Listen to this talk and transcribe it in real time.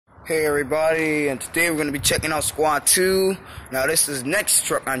Okay, everybody, and today we're going to be checking out Squad 2. Now, this is next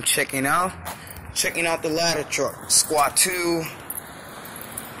truck I'm checking out. Checking out the ladder truck, Squad 2.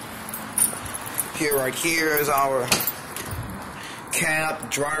 Right here is our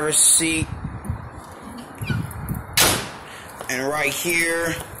cab, driver's seat. And right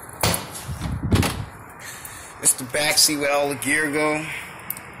here is the back seat where all the gear go.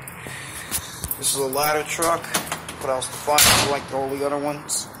 This is a ladder truck. What else to find like all the other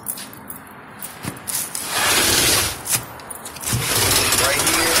ones? Right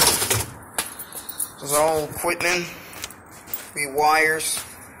here, this is all equipment, wires.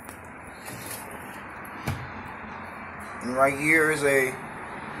 And right here is a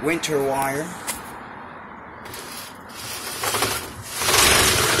winter wire.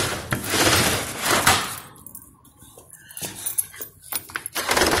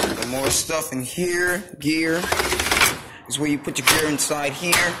 Some more stuff in here. Gear is where you put your gear inside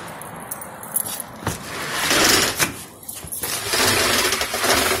here.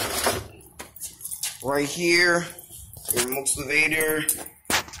 Right here, your motivator.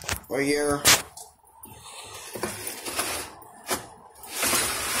 Right here.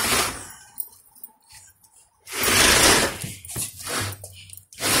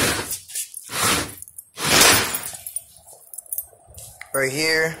 Right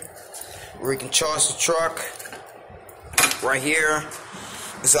here, where you can charge the truck. Right here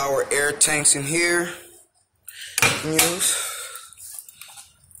is our air tanks in here you can use.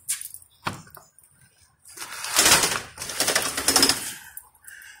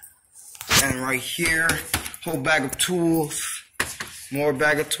 And right here, whole bag of tools, more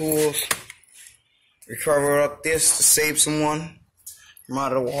bag of tools. We cover up this to save someone from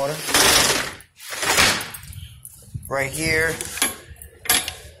out of the water. Right here,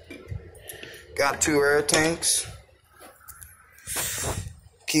 got 2 air tanks.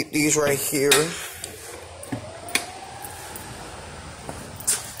 Keep these right here.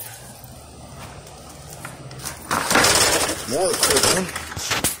 More equipment.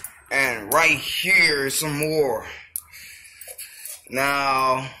 And right here is some more.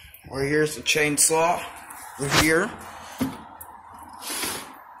 Now, right here's the chainsaw. Right here.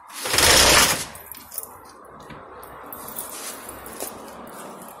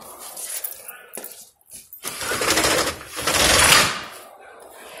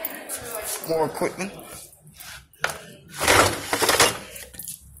 More equipment.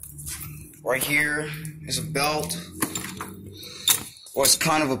 Right here is a belt. Well, it's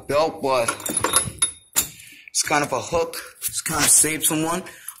kind of a belt, but it's kind of a hook. It's kind of save someone.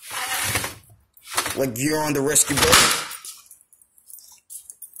 Like you're on the rescue boat.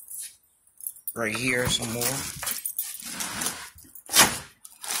 Right here, some more.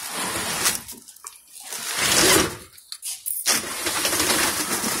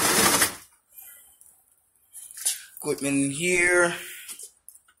 Equipment in here,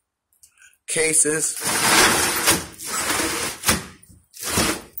 cases,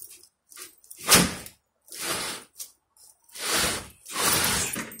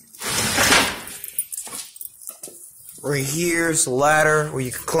 right here is a ladder where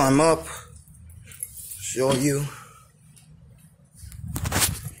you can climb up. Show you.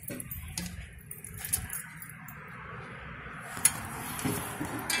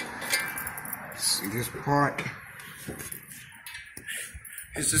 See this part.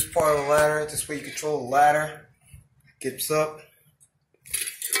 Here's this part of the ladder. This way you control the ladder. Gets up.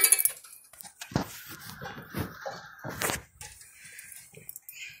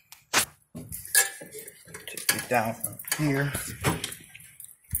 Take it down from here.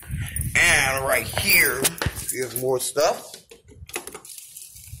 And right here, here's more stuff.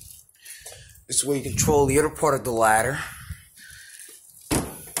 This way you control the other part of the ladder.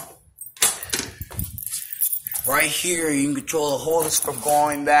 Right here, you can control the hose from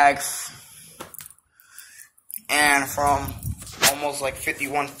going back and from almost like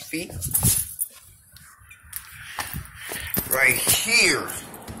 51 feet. Right here,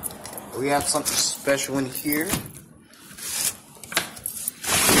 we have something special in here.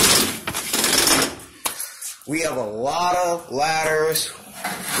 We have a lot of ladders.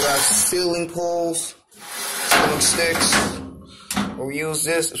 We have ceiling poles, ceiling sticks. We'll use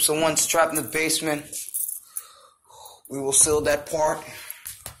this if someone's trapped in the basement. We will seal that part.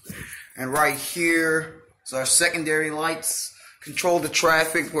 And right here is our secondary lights. Control the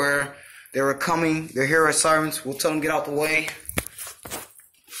traffic where they were coming. They hear our sirens. We'll tell them get out the way.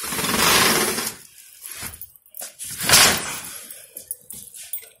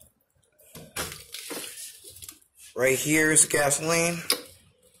 Right here is gasoline.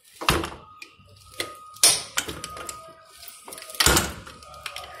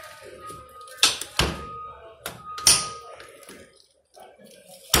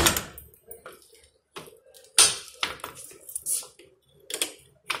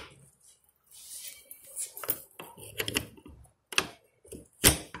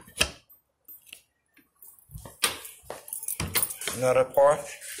 Another part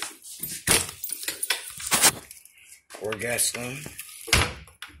for gasoline.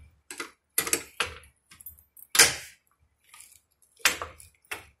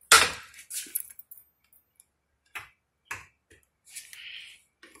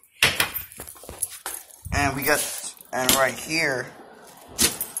 And right here,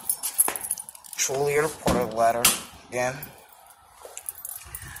 truly other part of the ladder again.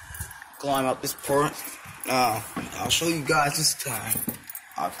 Climb up this part. I'll show you guys this time.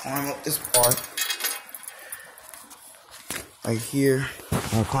 I'll climb up this part. Right here.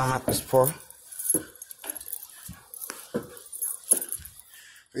 I'll climb up this part. Here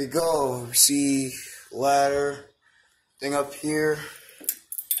we go. See ladder thing up here.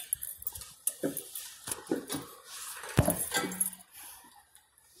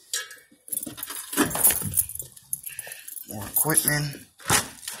 More equipment.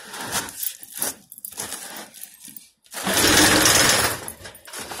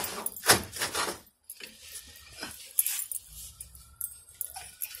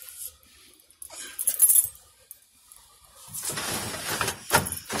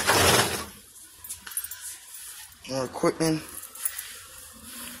 More equipment.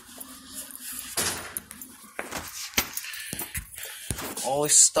 All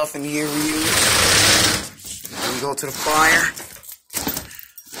this stuff in here we use. Then we go to the fire.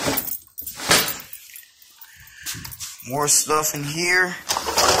 More stuff in here.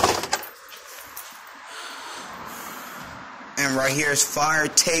 And right here is fire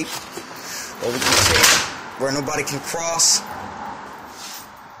tape. Where we can tape where nobody can cross.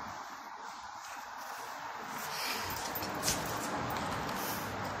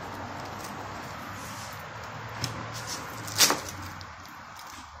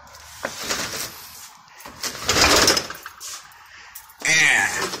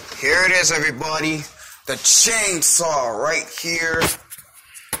 Here it is, everybody. The chainsaw right here.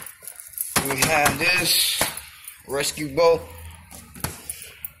 We have this rescue boat.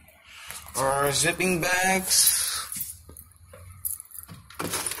 Our zipping bags.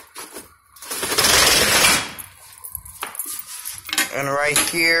 And right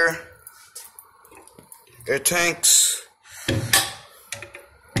here, air tanks.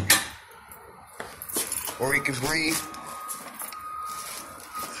 Where we can breathe.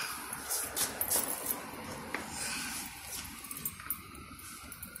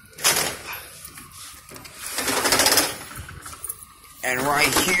 And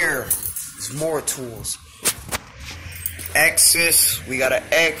right here is more tools. Axes, we got an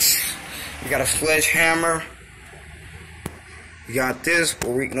X, we got a sledgehammer. We got this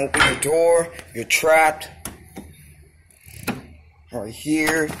where we can open the door if you're trapped. Right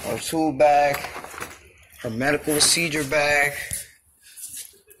here, our tool bag, our medical procedure bag.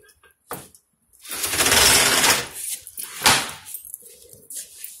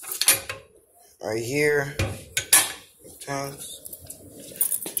 Right here, tanks.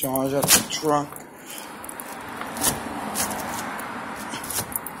 Charge up the trunk.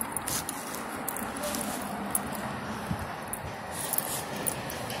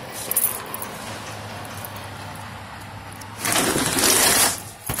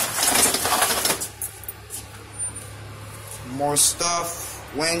 More stuff,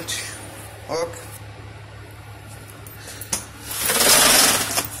 winch, hook.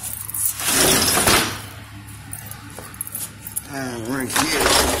 And right here,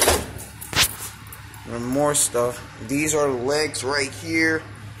 and more stuff. These are the legs right here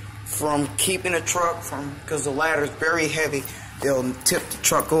from keeping the truck from, because the ladder is very heavy, they'll tip the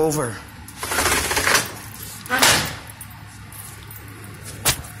truck over.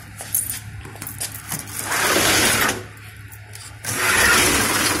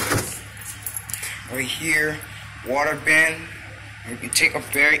 Right here, water bin. You can take a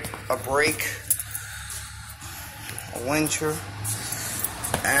break, a wincher,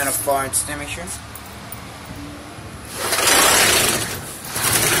 and a fire extinguisher.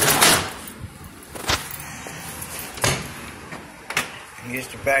 Here's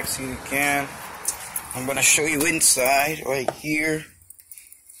the back seat again. I'm gonna show you inside right here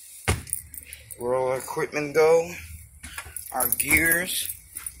where all our equipment go, our gears,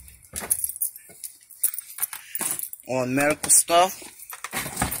 all medical stuff.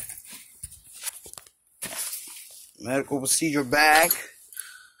 Medical procedure bag,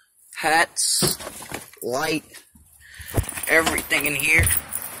 hats, light, everything in here.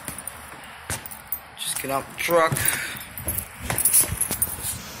 Just get out the truck.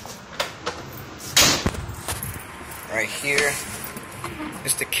 Right here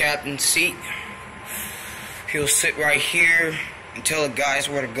is the captain's seat. He'll sit right here and tell the guys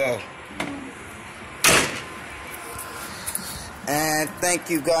where to go. And thank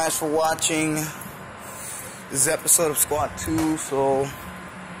you guys for watching this episode of Squad 2. So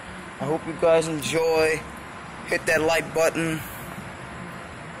I hope you guys enjoy. Hit that like button.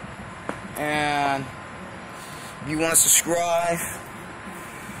 And if you want to subscribe,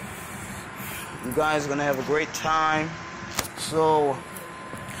 you guys are going to have a great time. So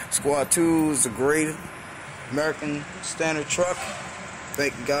Squad 2 is a great American standard truck.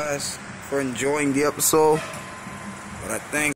 Thank you guys for enjoying the episode. But I think